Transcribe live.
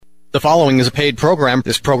The following is a paid program.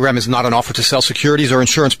 This program is not an offer to sell securities or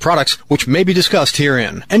insurance products, which may be discussed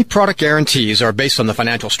herein. Any product guarantees are based on the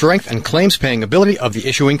financial strength and claims-paying ability of the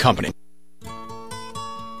issuing company.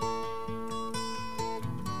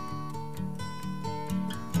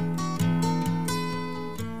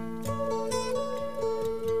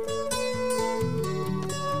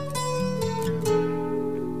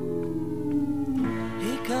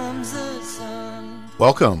 Here comes the sun.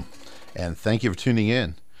 Welcome, and thank you for tuning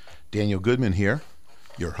in. Daniel Goodman here,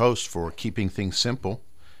 your host for Keeping Things Simple,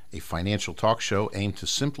 a financial talk show aimed to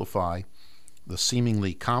simplify the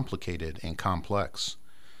seemingly complicated and complex.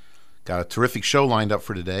 Got a terrific show lined up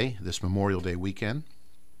for today, this Memorial Day weekend.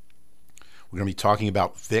 We're going to be talking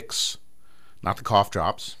about Vicks, not the cough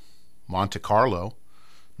drops, Monte Carlo,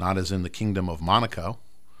 not as in the Kingdom of Monaco,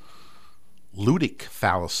 ludic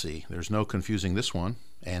fallacy, there's no confusing this one,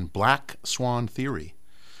 and black swan theory.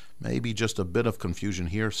 Maybe just a bit of confusion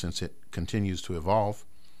here since it continues to evolve.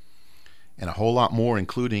 And a whole lot more,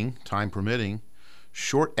 including, time permitting,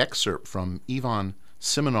 short excerpt from Ivan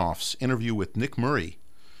Simonov's interview with Nick Murray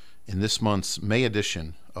in this month's May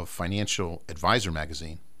edition of Financial Advisor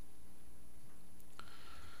magazine.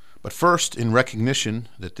 But first, in recognition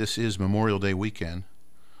that this is Memorial Day weekend,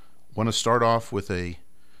 I want to start off with a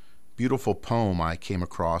beautiful poem I came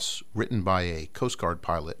across written by a Coast Guard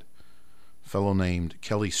pilot, a fellow named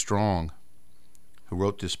Kelly Strong, who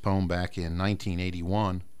wrote this poem back in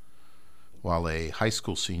 1981 while a high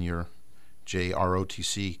school senior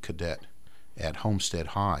JROTC cadet at Homestead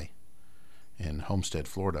High in Homestead,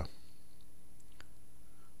 Florida.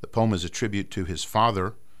 The poem is a tribute to his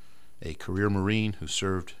father, a career Marine who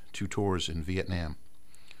served 2 tours in Vietnam.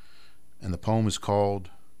 And the poem is called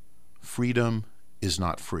Freedom is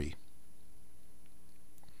Not Free.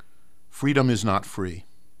 Freedom is not free.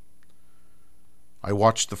 I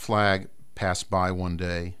watched the flag pass by one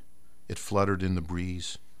day. It fluttered in the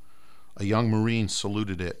breeze. A young Marine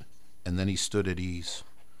saluted it, and then he stood at ease.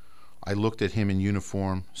 I looked at him in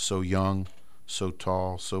uniform, so young, so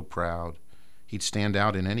tall, so proud. He'd stand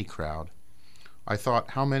out in any crowd. I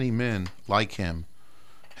thought how many men like him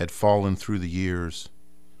had fallen through the years.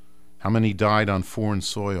 How many died on foreign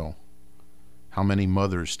soil? How many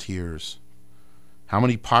mothers' tears? How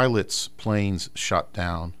many pilots' planes shot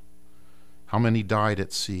down? How many died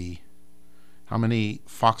at sea? How many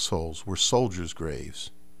foxholes were soldiers'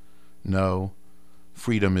 graves? No,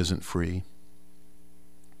 freedom isn't free.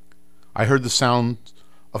 I heard the sound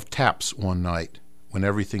of taps one night when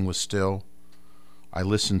everything was still. I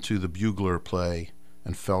listened to the bugler play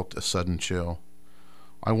and felt a sudden chill.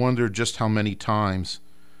 I wondered just how many times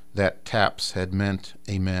that taps had meant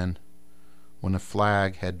amen when a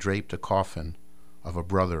flag had draped a coffin of a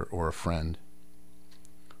brother or a friend.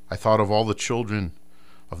 I thought of all the children,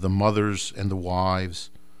 of the mothers and the wives,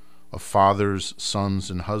 of fathers,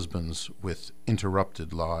 sons, and husbands with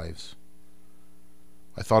interrupted lives.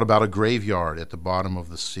 I thought about a graveyard at the bottom of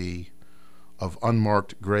the sea, of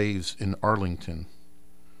unmarked graves in Arlington.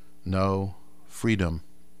 No, freedom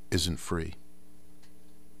isn't free.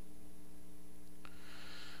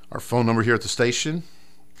 Our phone number here at the station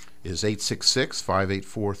is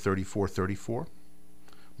 866-584-3434.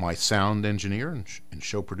 My sound engineer and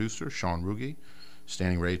show producer, Sean Ruge,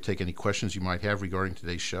 standing ready to take any questions you might have regarding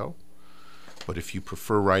today's show. But if you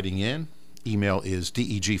prefer writing in, email is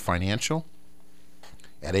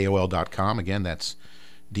degfinancial@aol.com. Again, that's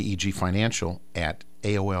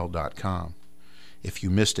degfinancial@aol.com. If you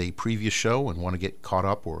missed a previous show and want to get caught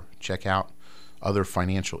up or check out other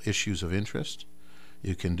financial issues of interest,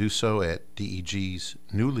 you can do so at DEG's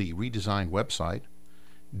newly redesigned website,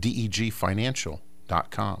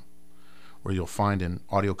 degfinancial.com, where you'll find an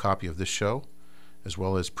audio copy of this show as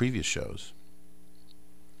well as previous shows.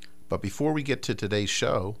 But before we get to today's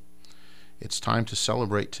show, it's time to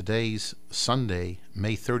celebrate today's Sunday,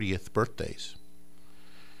 May 30th birthdays.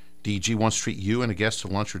 DEG wants to treat you and a guest to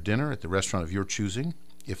lunch or dinner at the restaurant of your choosing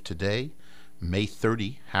if today, May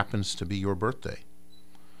 30, happens to be your birthday.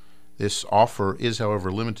 This offer is, however,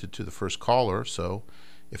 limited to the first caller, so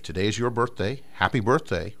if today is your birthday, happy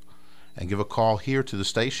birthday, and give a call here to the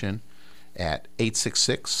station at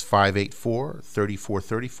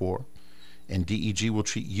 866-584-3434, and DEG will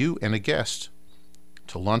treat you and a guest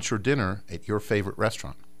to lunch or dinner at your favorite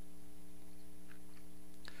restaurant.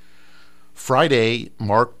 Friday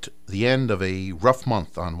marked the end of a rough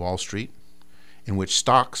month on Wall Street, in which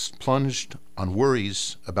stocks plunged on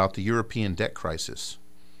worries about the European debt crisis.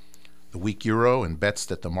 The weak euro and bets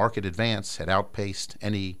that the market advance had outpaced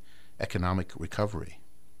any economic recovery.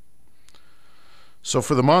 So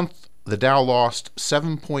for the month, the Dow lost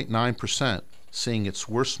 7.9%, seeing its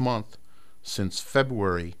worst month since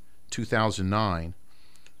February 2009,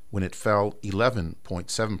 when it fell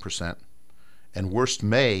 11.7%, and worst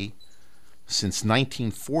May since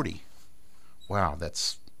 1940. Wow,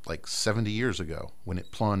 that's like 70 years ago, when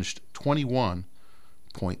it plunged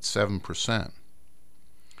 21.7%.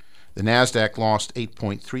 The NASDAQ lost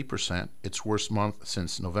 8.3%, its worst month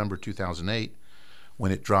since November 2008,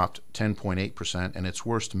 when it dropped 10.8%, and its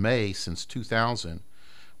worst May since 2000,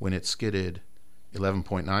 when it skidded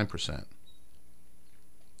 11.9%.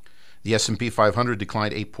 The S&P 500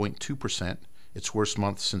 declined 8.2%, its worst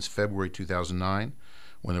month since February 2009,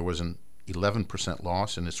 when there was an 11%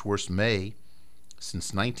 loss, and its worst May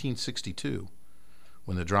since 1962,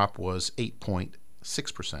 when the drop was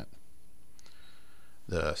 8.6%.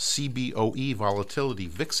 The CBOE Volatility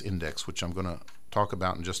VIX Index, which I'm going to talk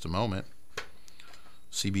about in just a moment.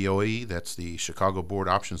 CBOE, that's the Chicago Board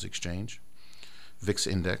Options Exchange. VIX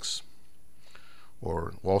Index,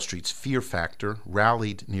 or Wall Street's fear factor,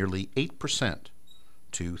 rallied nearly 8%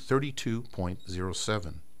 to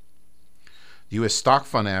 32.07. The U.S. stock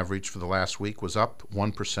fund average for the last week was up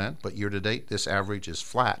 1%, but year-to-date this average is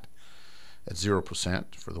flat at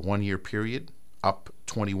 0%. For the one-year period, up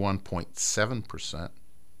 21.7%.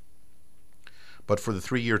 But for the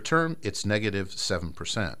three-year term, it's negative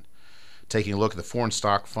 7%. Taking a look at the foreign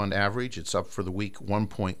stock fund average, it's up for the week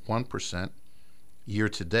 1.1%.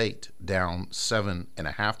 Year-to-date, down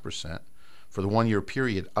 7.5%. For the one-year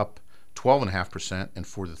period, up 12.5%. And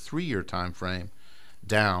for the three-year time frame,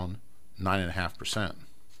 down 9.5%.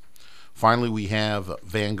 Finally, we have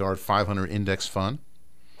Vanguard 500 Index Fund,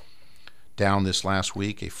 down this last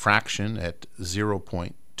week a fraction at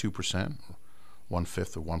 0.2%,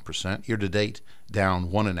 1/5 of 1%. Year-to-date,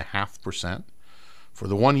 down 1.5%. For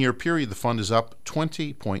the one-year period, the fund is up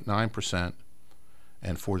 20.9%,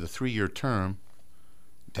 and for the three-year term,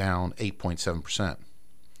 down 8.7%. It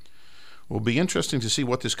will be interesting to see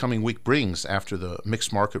what this coming week brings after the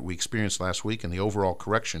mixed market we experienced last week and the overall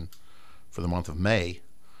correction for the month of May,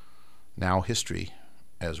 now history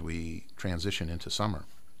as we transition into summer.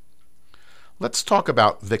 Let's talk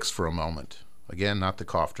about VIX for a moment. Again, not the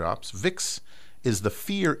cough drops. VIX is the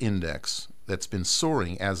fear index that's been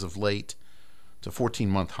soaring as of late to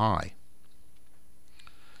 14-month high,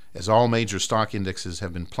 as all major stock indexes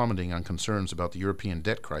have been plummeting on concerns about the European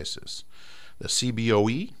debt crisis. The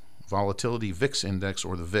CBOE Volatility VIX Index,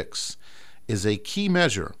 or the VIX, is a key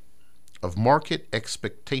measure of market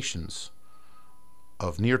expectations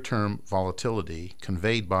of near-term volatility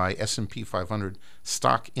conveyed by S&P 500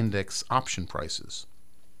 stock index option prices.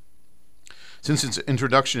 Since its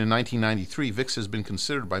introduction in 1993, VIX has been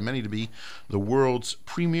considered by many to be the world's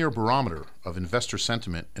premier barometer of investor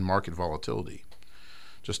sentiment and market volatility.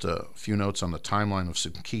 Just a few notes on the timeline of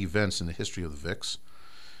some key events in the history of the VIX.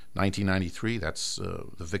 1993, that's the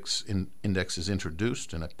VIX index is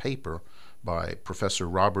introduced in a paper by Professor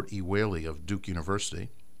Robert E. Whaley of Duke University.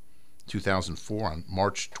 2004, on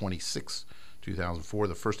March 26, 2004,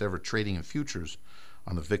 the first ever trading in futures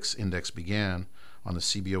on the VIX index began on the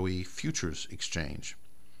CBOE Futures Exchange.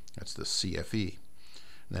 That's the CFE.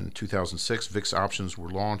 And then in 2006, VIX options were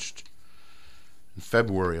launched in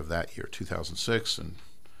February of that year, 2006. And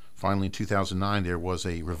finally, in 2009, there was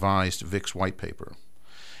a revised VIX white paper.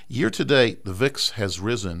 Year to date, the VIX has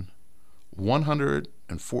risen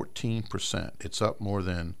 114%. It's up more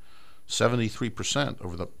than 73%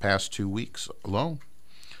 over the past 2 weeks alone.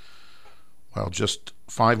 While just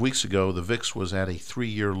 5 weeks ago, the VIX was at a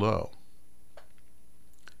 3-year low.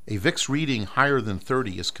 A VIX reading higher than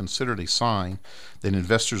 30 is considered a sign that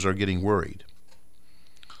investors are getting worried.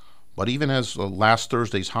 But even as last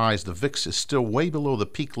Thursday's highs, the VIX is still way below the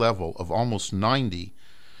peak level of almost 90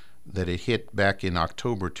 that it hit back in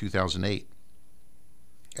October 2008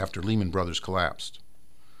 after Lehman Brothers collapsed.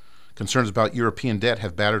 Concerns about European debt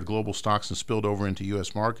have battered global stocks and spilled over into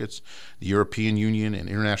U.S. markets. The European Union and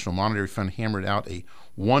International Monetary Fund hammered out a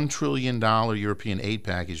 $1 trillion European aid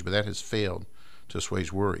package, but that has failed to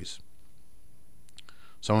assuage worries.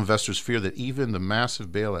 Some investors fear that even the massive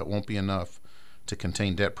bailout won't be enough to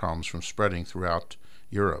contain debt problems from spreading throughout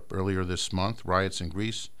Europe. Earlier this month, riots in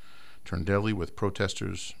Greece turned deadly, with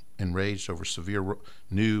protesters enraged over severe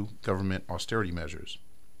new government austerity measures.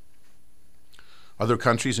 Other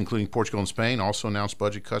countries, including Portugal and Spain, also announced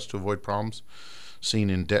budget cuts to avoid problems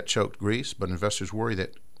seen in debt-choked Greece, but investors worry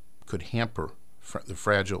that could hamper the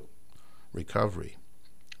fragile recovery.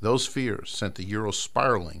 Those fears sent the euro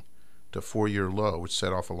spiraling to a 4-year low, which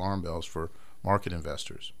set off alarm bells for market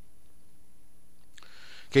investors.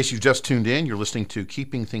 In case you've just tuned in, you're listening to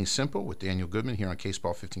Keeping Things Simple with Daniel Goodman here on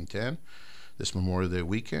Caseball 1510 this Memorial Day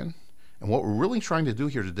weekend. And what we're really trying to do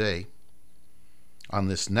here today on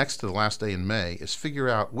this next to the last day in May is figure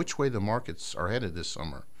out which way the markets are headed this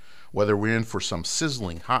summer, whether we're in for some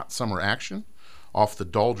sizzling hot summer action off the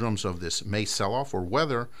doldrums of this May sell-off, or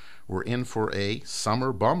whether we're in for a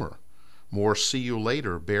summer bummer, more see you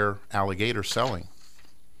later bear alligator selling.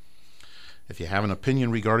 If you have an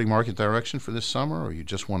opinion regarding market direction for this summer, or you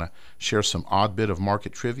just want to share some odd bit of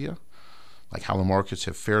market trivia, like how the markets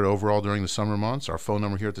have fared overall during the summer months, our phone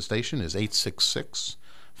number here at the station is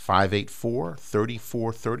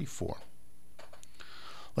 866-584-3434.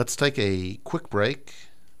 Let's take a quick break.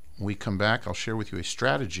 When we come back, I'll share with you a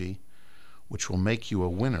strategy which will make you a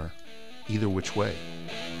winner either which way.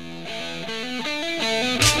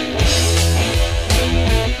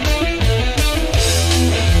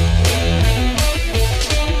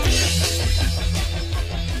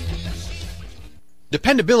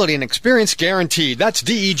 Dependability and experience guaranteed. That's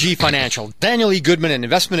DEG Financial. Daniel E. Goodman, an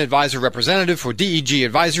investment advisor representative for DEG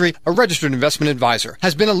Advisory, a registered investment advisor,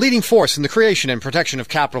 has been a leading force in the creation and protection of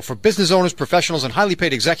capital for business owners, professionals, and highly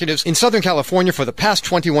paid executives in Southern California for the past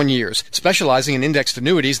 21 years. Specializing in indexed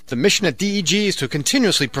annuities, the mission at DEG is to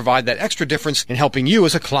continuously provide that extra difference in helping you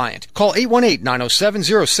as a client. Call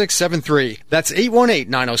 818-907-0673. That's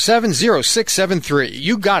 818-907-0673.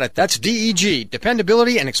 You got it. That's DEG.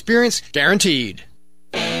 Dependability and experience guaranteed.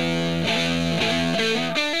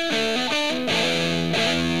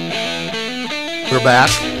 We're back.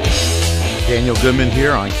 Daniel Goodman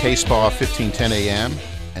here on K-SPA 1510 AM.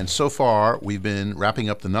 And so far, we've been wrapping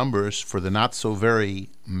up the numbers for the not so very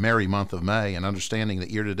merry month of May, and understanding that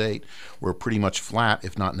year to date, we're pretty much flat,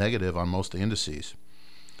 if not negative, on most indices.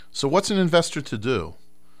 So what's an investor to do?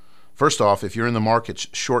 First off, if you're in the markets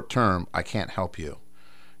short term, I can't help you.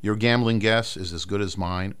 Your gambling guess is as good as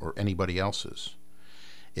mine or anybody else's.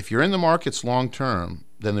 If you're in the markets long term,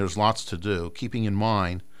 then there's lots to do, keeping in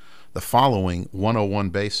mind the following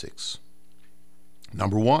 101 basics.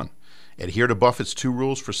 Number one, adhere to Buffett's 2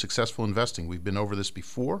 rules for successful investing. We've been over this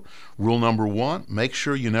before. Rule number 1, make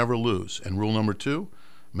sure you never lose. And rule number 2,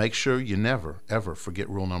 make sure you never, ever forget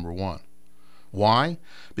rule number 1. Why?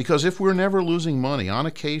 Because if we're never losing money, on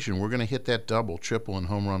occasion we're going to hit that double, triple, and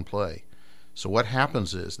home run play. So what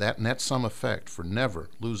happens is that net sum effect for never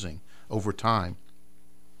losing over time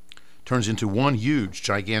turns into one huge,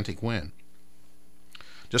 gigantic win.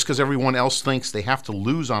 Just because everyone else thinks they have to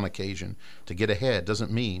lose on occasion to get ahead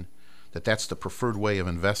doesn't mean that that's the preferred way of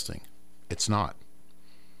investing. It's not.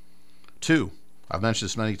 2, I've mentioned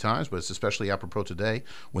this many times, but it's especially apropos today,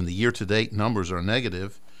 when the year-to-date numbers are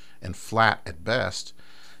negative and flat at best,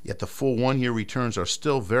 yet the full one-year returns are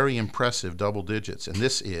still very impressive double digits. And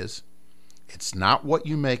this is, it's not what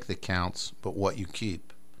you make that counts, but what you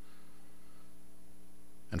keep.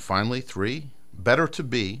 And finally, 3, better to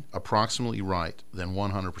be approximately right than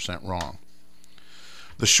 100% wrong.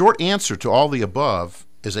 The short answer to all the above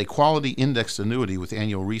is a quality indexed annuity with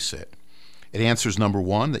annual reset. It answers number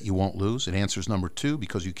 1, that you won't lose. It answers number 2,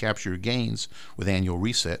 because you capture your gains with annual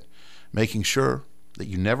reset, making sure that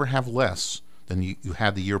you never have less than you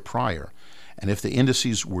had the year prior. And if the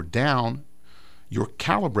indices were down, you're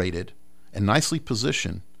calibrated and nicely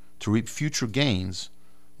positioned to reap future gains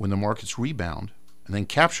when the markets rebound, and then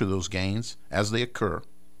capture those gains as they occur.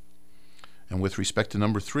 And with respect to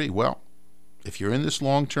number 3, well, if you're in this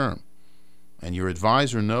long term and your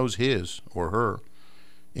advisor knows his or her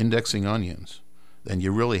indexing onions, then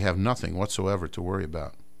you really have nothing whatsoever to worry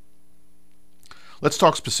about. Let's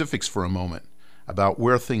talk specifics for a moment about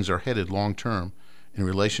where things are headed long term in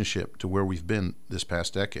relationship to where we've been this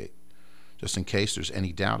past decade. Just in case there's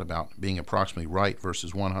any doubt about being approximately right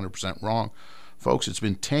versus 100% wrong, folks, it's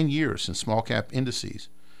been 10 years since small cap indices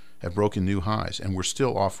have broken new highs, and we're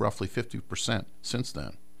still off roughly 50% since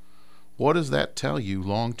then. What does that tell you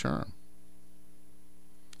long term?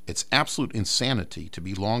 It's absolute insanity to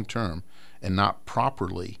be long term and not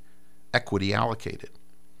properly equity allocated.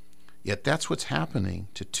 Yet that's what's happening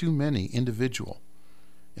to too many individual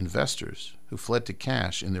investors who fled to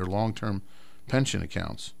cash in their long-term pension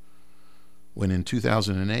accounts when in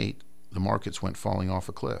 2008 the markets went falling off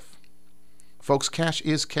a cliff. Folks, cash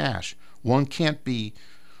is cash. One can't be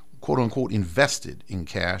quote-unquote invested in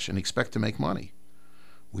cash and expect to make money.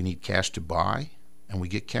 We need cash to buy, and we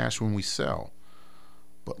get cash when we sell.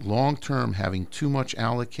 But long-term, having too much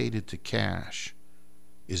allocated to cash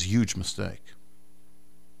is a huge mistake.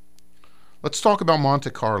 Let's talk about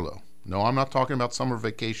Monte Carlo. No, I'm not talking about summer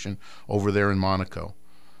vacation over there in Monaco,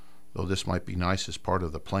 though this might be nice as part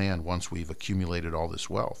of the plan once we've accumulated all this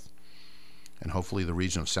wealth. And hopefully the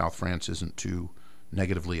region of South France isn't too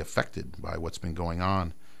negatively affected by what's been going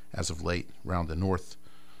on as of late around the North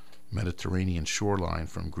Mediterranean shoreline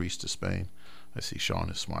from Greece to Spain. I see Sean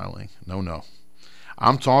is smiling. No.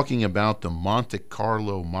 I'm talking about the Monte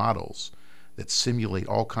Carlo models that simulate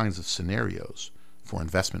all kinds of scenarios for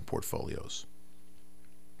investment portfolios.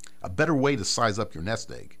 A better way to size up your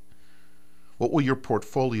nest egg. What will your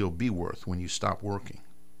portfolio be worth when you stop working?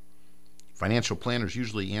 Financial planners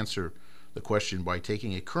usually answer the question by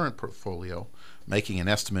taking a current portfolio, making an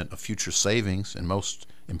estimate of future savings, and most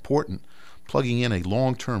important, plugging in a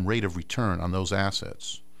long-term rate of return on those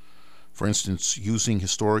assets. For instance, using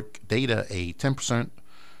historic data, a 10%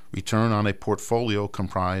 return on a portfolio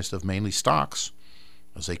comprised of mainly stocks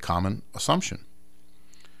is a common assumption.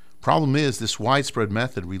 Problem is, this widespread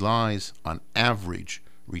method relies on average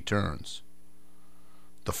returns.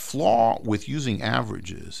 The flaw with using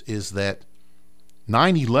averages is that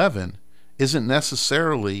 9/11 isn't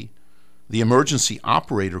necessarily the emergency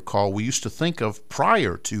operator call we used to think of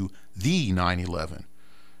prior to the 9/11,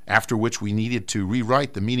 after which we needed to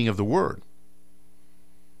rewrite the meaning of the word.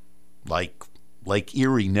 Like Lake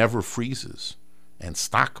Erie never freezes, and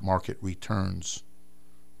stock market returns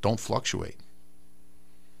don't fluctuate.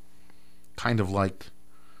 Kind of like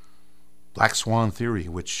Black Swan theory,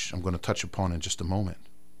 which I'm going to touch upon in just a moment.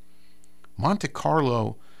 Monte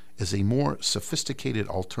Carlo is a more sophisticated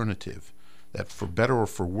alternative that, for better or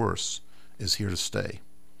for worse, is here to stay.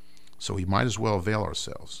 So we might as well avail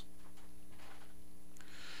ourselves.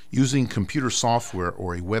 Using computer software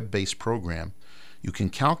or a web-based program, you can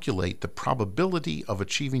calculate the probability of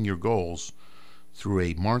achieving your goals through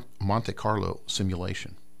a Monte Carlo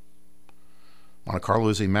simulation. Monte Carlo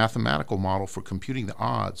is a mathematical model for computing the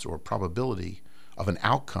odds or probability of an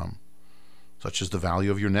outcome, such as the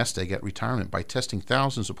value of your nest egg at retirement, by testing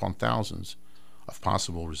thousands upon thousands of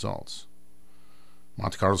possible results.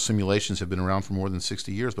 Monte Carlo simulations have been around for more than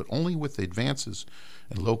 60 years, but only with the advances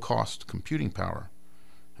in low-cost computing power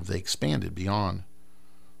have they expanded beyond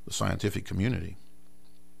the scientific community.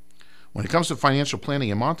 When it comes to financial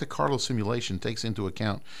planning, a Monte Carlo simulation takes into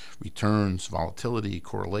account returns, volatility,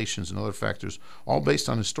 correlations, and other factors, all based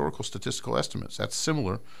on historical statistical estimates. That's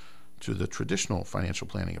similar to the traditional financial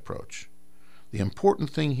planning approach. The important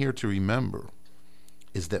thing here to remember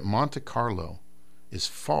is that Monte Carlo is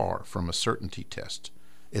far from a certainty test.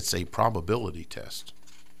 It's a probability test.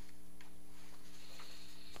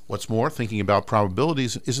 What's more, thinking about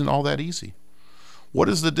probabilities isn't all that easy. What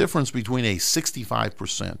is the difference between a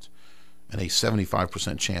 65% and a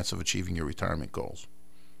 75% chance of achieving your retirement goals?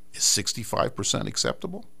 Is 65%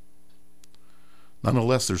 acceptable?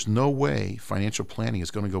 Nonetheless, there's no way financial planning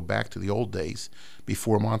is going to go back to the old days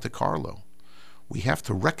before Monte Carlo. We have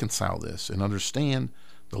to reconcile this and understand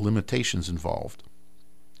the limitations involved,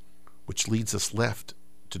 which leads us left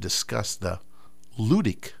to discuss the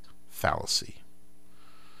ludic fallacy.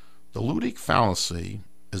 The ludic fallacy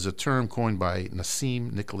is a term coined by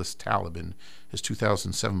Nassim Nicholas Taleb in his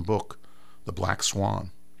 2007 book, The Black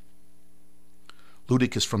Swan.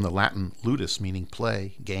 Ludic is from the Latin ludus, meaning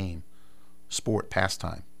play, game, sport,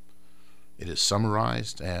 pastime. It is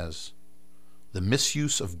summarized as the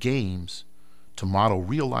misuse of games to model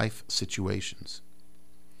real-life situations.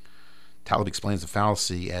 Taleb explains the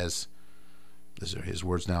fallacy as, these are his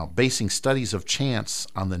words now, basing studies of chance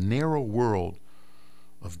on the narrow world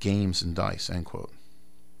of games and dice, end quote.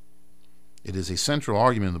 It is a central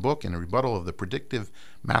argument in the book and a rebuttal of the predictive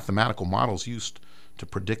mathematical models used to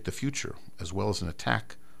predict the future, as well as an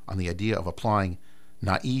attack on the idea of applying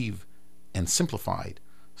naive and simplified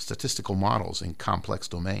statistical models in complex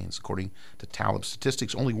domains. According to Taleb,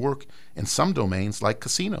 statistics only work in some domains like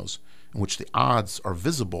casinos, in which the odds are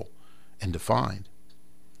visible and defined.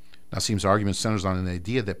 Nassim's argument centers on an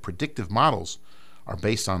idea that predictive models are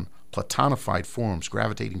based on platonified forms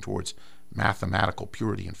gravitating towards mathematical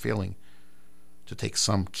purity and failing to take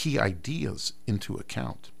some key ideas into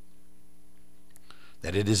account.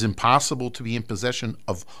 That it is impossible to be in possession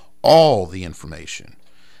of all the information,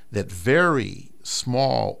 that very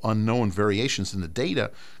small unknown variations in the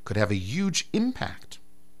data could have a huge impact,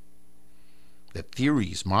 that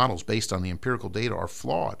theories, models based on the empirical data are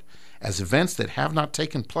flawed, as events that have not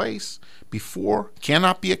taken place before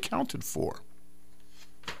cannot be accounted for.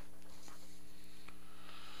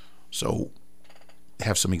 So, I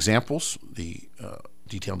have some examples,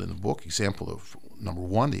 detailed in the book. Example of number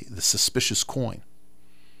one, the suspicious coin,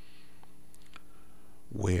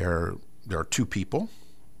 where there are two people.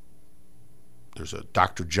 There's a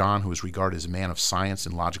Dr. John, who is regarded as a man of science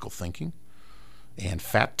and logical thinking, and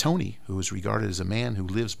Fat Tony, who is regarded as a man who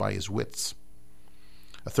lives by his wits.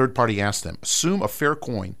 A third party asks them, assume a fair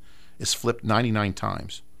coin is flipped 99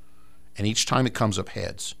 times, and each time it comes up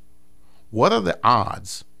heads. What are the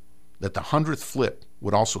odds that the 100th flip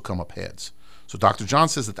would also come up heads? So Dr. John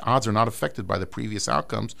says that the odds are not affected by the previous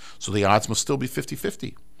outcomes, so the odds must still be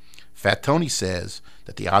 50-50. Fat Tony says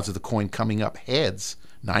that the odds of the coin coming up heads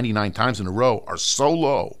 99 times in a row are so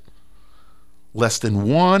low, less than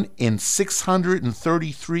 1 in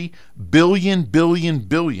 633 billion,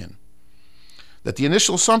 that the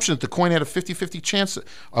initial assumption that the coin had a 50-50 chance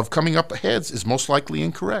of coming up heads is most likely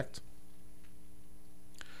incorrect.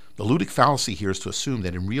 The ludic fallacy here is to assume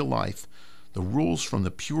that in real life, the rules from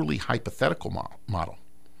the purely hypothetical model,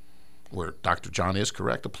 where Dr. John is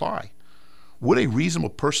correct, apply. Would a reasonable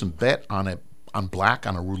person bet on black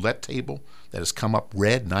on a roulette table that has come up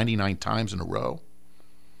red 99 times in a row?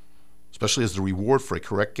 Especially as the reward for a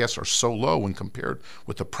correct guess are so low when compared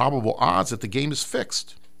with the probable odds that the game is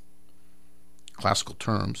fixed. Classical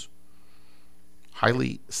terms,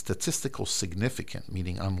 highly statistical significant,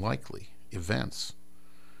 meaning unlikely, events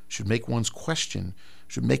should make one question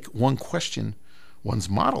one's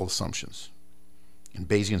model assumptions. In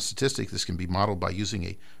Bayesian statistics, this can be modeled by using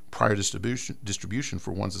a prior distribution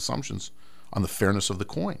for one's assumptions on the fairness of the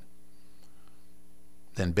coin.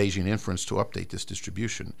 Then Bayesian inference to update this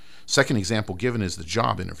distribution. Second example given is the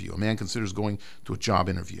job interview. A man considers going to a job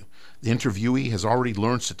interview. The interviewee has already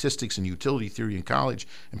learned statistics and utility theory in college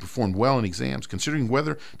and performed well in exams. Considering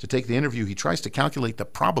whether to take the interview, he tries to calculate the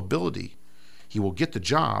probability he will get the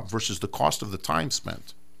job versus the cost of the time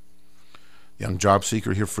spent. The young job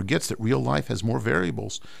seeker here forgets that real life has more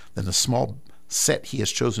variables than the small set he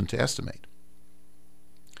has chosen to estimate.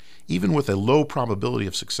 Even with a low probability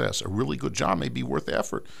of success, a really good job may be worth the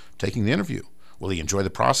effort of taking the interview. Will he enjoy the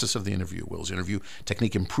process of the interview? Will his interview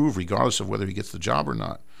technique improve regardless of whether he gets the job or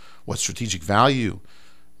not? What strategic value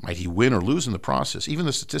might he win or lose in the process? Even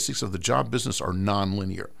the statistics of the job business are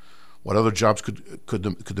nonlinear. What other jobs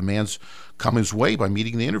could demands come his way by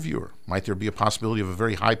meeting the interviewer? Might there be a possibility of a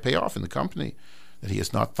very high payoff in the company that he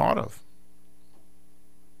has not thought of?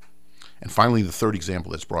 And finally, the third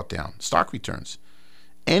example that's brought down, stock returns.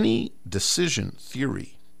 Any decision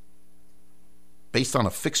theory based on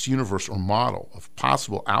a fixed universe or model of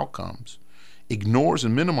possible outcomes ignores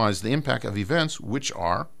and minimizes the impact of events which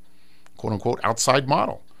are, quote-unquote, outside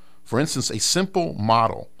model. For instance, a simple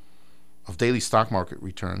model of daily stock market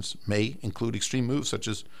returns may include extreme moves such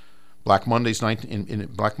as Black Monday in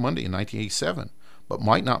 1987, but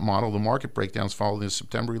might not model the market breakdowns following the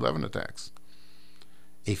September 11 attacks.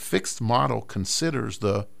 A fixed model considers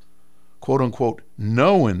the quote-unquote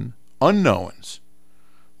known unknowns,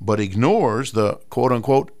 but ignores the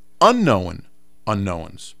quote-unquote unknown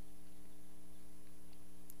unknowns.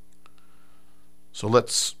 So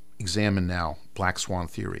let's examine now Black Swan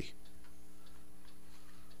theory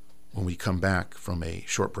when we come back from a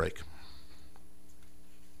short break.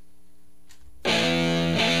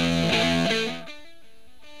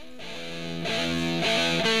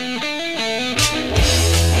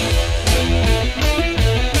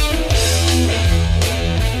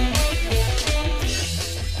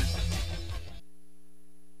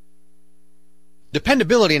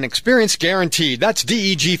 Dependability and experience guaranteed. That's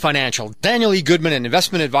DEG Financial. Daniel E. Goodman, an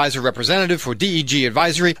investment advisor representative for DEG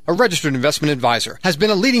Advisory, a registered investment advisor, has been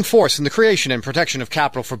a leading force in the creation and protection of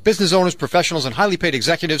capital for business owners, professionals, and highly paid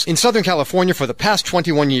executives in Southern California for the past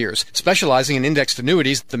 21 years. Specializing in indexed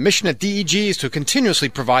annuities, the mission at DEG is to continuously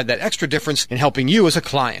provide that extra difference in helping you as a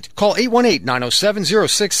client. Call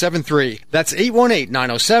 818-907-0673. That's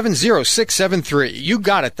 818-907-0673. You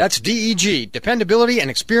got it. That's DEG. Dependability and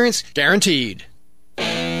experience guaranteed.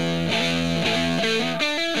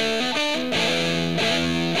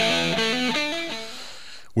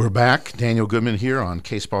 We're back. Daniel Goodman here on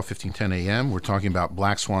Caseball 1510 AM. We're talking about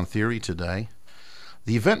Black Swan theory today.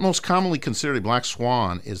 The event most commonly considered a black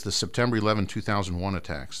swan is the September 11, 2001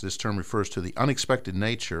 attacks. This term refers to the unexpected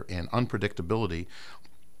nature and unpredictability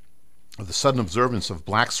of the sudden observance of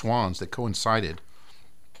black swans that coincided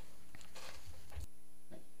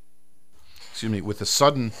with the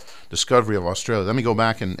sudden discovery of Australia. Let me go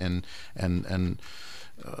back and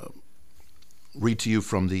read to you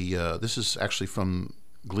from the, this is actually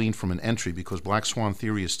gleaned from an entry because black swan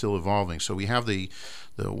theory is still evolving. So we have the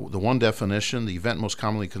one definition. The event most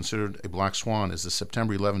commonly considered a black swan is the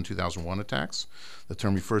September 11, 2001 attacks. The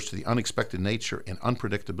term refers to the unexpected nature and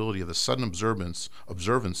unpredictability of the sudden observance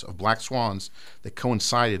of black swans that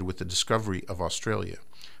coincided with the discovery of Australia.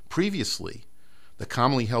 Previously, the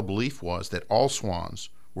commonly held belief was that all swans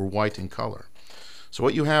were white in color. So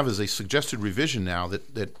what you have is a suggested revision now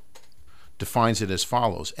that defines it as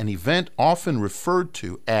follows. An event often referred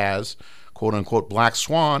to as, quote-unquote, black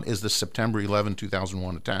swan is the September 11,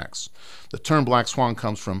 2001 attacks. The term black swan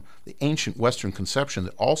comes from the ancient Western conception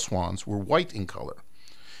that all swans were white in color.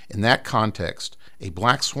 In that context, a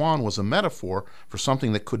black swan was a metaphor for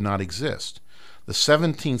something that could not exist. The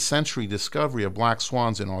 17th century discovery of black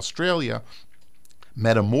swans in Australia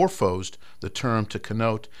metamorphosed the term to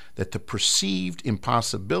connote that the perceived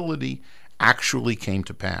impossibility actually came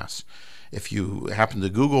to pass. If you happen to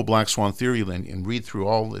Google black swan theory and read through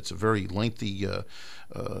all, it's a very lengthy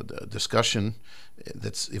discussion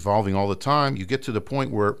that's evolving all the time, you get to the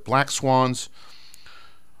point where black swans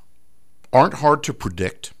aren't hard to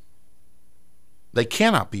predict. They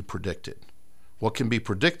cannot be predicted. What can be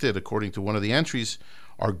predicted, according to one of the entries,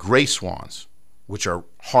 are gray swans, which are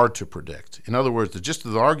hard to predict. In other words, the gist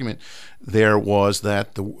of the argument there was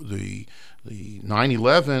that the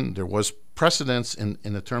 9/11, there was precedence in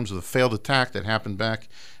the terms of the failed attack that happened back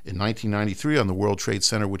in 1993 on the World Trade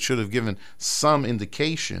Center, which should have given some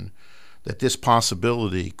indication that this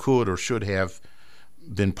possibility could or should have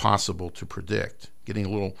been possible to predict. Getting a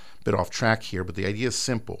little bit off track here, but the idea is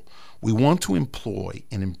simple. We want to employ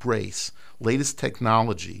and embrace latest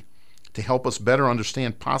technology to help us better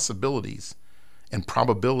understand possibilities and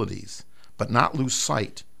probabilities, but not lose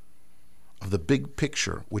sight of the big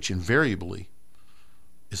picture, which invariably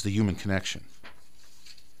is the human connection.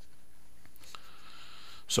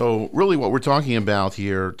 So really what we're talking about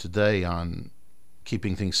here today on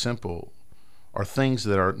keeping things simple are things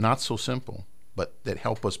that are not so simple, but that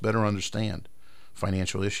help us better understand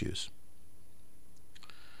financial issues. I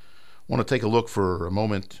want to take a look for a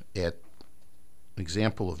moment at an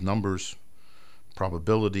example of numbers,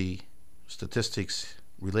 probability, statistics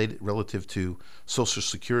relative to Social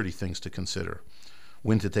Security things to consider,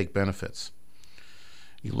 when to take benefits.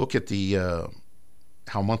 You look at the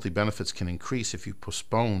how monthly benefits can increase if you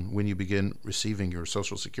postpone when you begin receiving your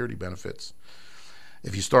Social Security benefits.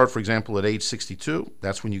 If you start, for example, at age 62,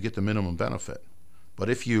 that's when you get the minimum benefit. But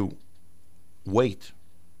if you wait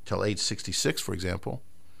till age 66, for example,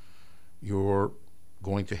 you're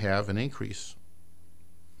going to have an increase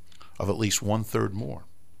of at least 1/3 more.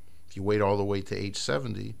 If you wait all the way to age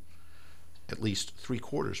 70, at least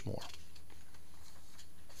 3/4 more.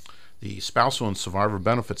 The spousal and survivor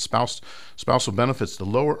benefits, spousal benefits, the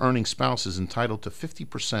lower earning spouse is entitled to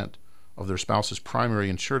 50% of their spouse's primary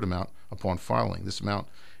insured amount upon filing. This amount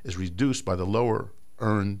is reduced by the lower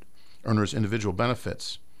earner's individual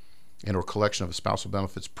benefits and or collection of spousal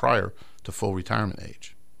benefits prior to full retirement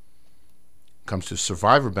age. Comes to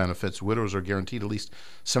survivor benefits, widows are guaranteed at least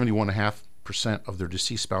 71.5% of their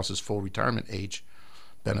deceased spouse's full retirement age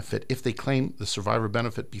benefit if they claim the survivor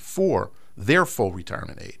benefit before their full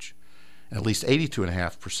retirement age, and at least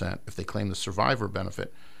 82.5% if they claim the survivor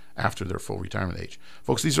benefit after their full retirement age.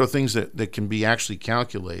 Folks, these are things that can be actually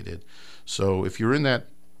calculated. So if you're in that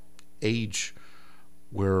age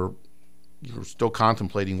where you're still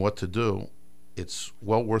contemplating what to do, it's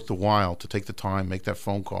well worth the while to take the time, make that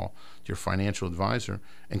phone call to your financial advisor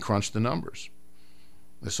and crunch the numbers.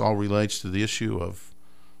 This all relates to the issue of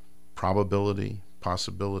probability,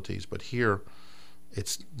 possibilities, but here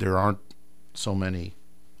there aren't so many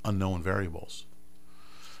unknown variables.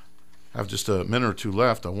 I have just a minute or two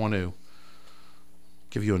left. I want to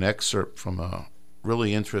give you an excerpt from a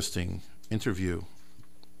really interesting interview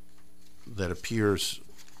that appears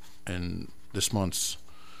in this month's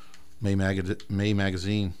May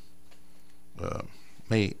magazine,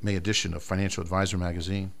 May edition of Financial Advisor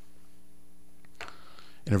magazine.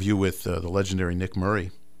 Interview with the legendary Nick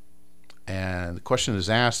Murray, and the question is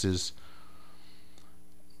asked is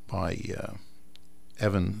by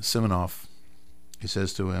Evan Siminoff. He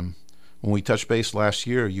says to him, "When we touched base last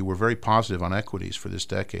year, you were very positive on equities for this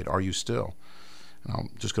decade. Are you still?" And I'm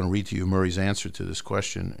just going to read to you Murray's answer to this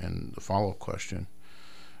question and the follow-up question.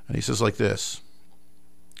 And he says like this: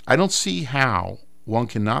 "I don't see how one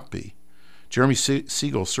cannot be. Jeremy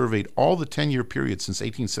Siegel surveyed all the 10-year periods since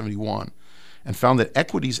 1871 and found that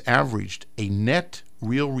equities averaged a net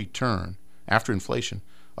real return after inflation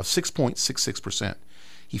of 6.66%.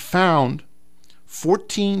 He found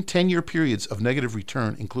 14 10-year periods of negative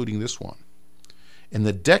return, including this one. In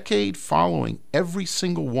the decade following every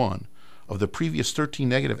single one of the previous 13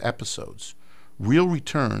 negative episodes, real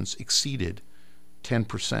returns exceeded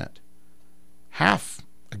 10%. Half,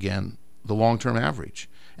 again, the long-term average,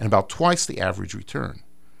 and about twice the average return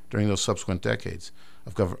during those subsequent decades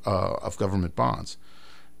of government bonds.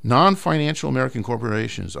 Non-financial American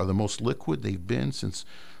corporations are the most liquid they've been since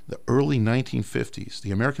the early 1950s. The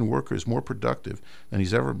American worker is more productive than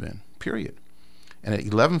he's ever been, period. And at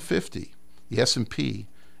 1150, the S&P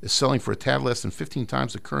is selling for a tad less than 15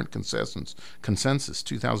 times the current consensus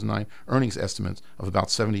 2009 earnings estimates of about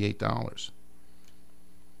 $78,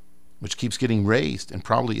 which keeps getting raised and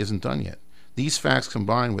probably isn't done yet. These facts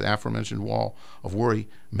combined with aforementioned wall of worry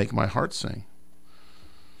make my heart sing.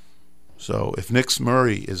 So if Nick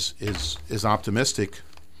Murray is optimistic,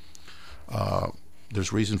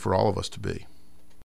 there's reason for all of us to be.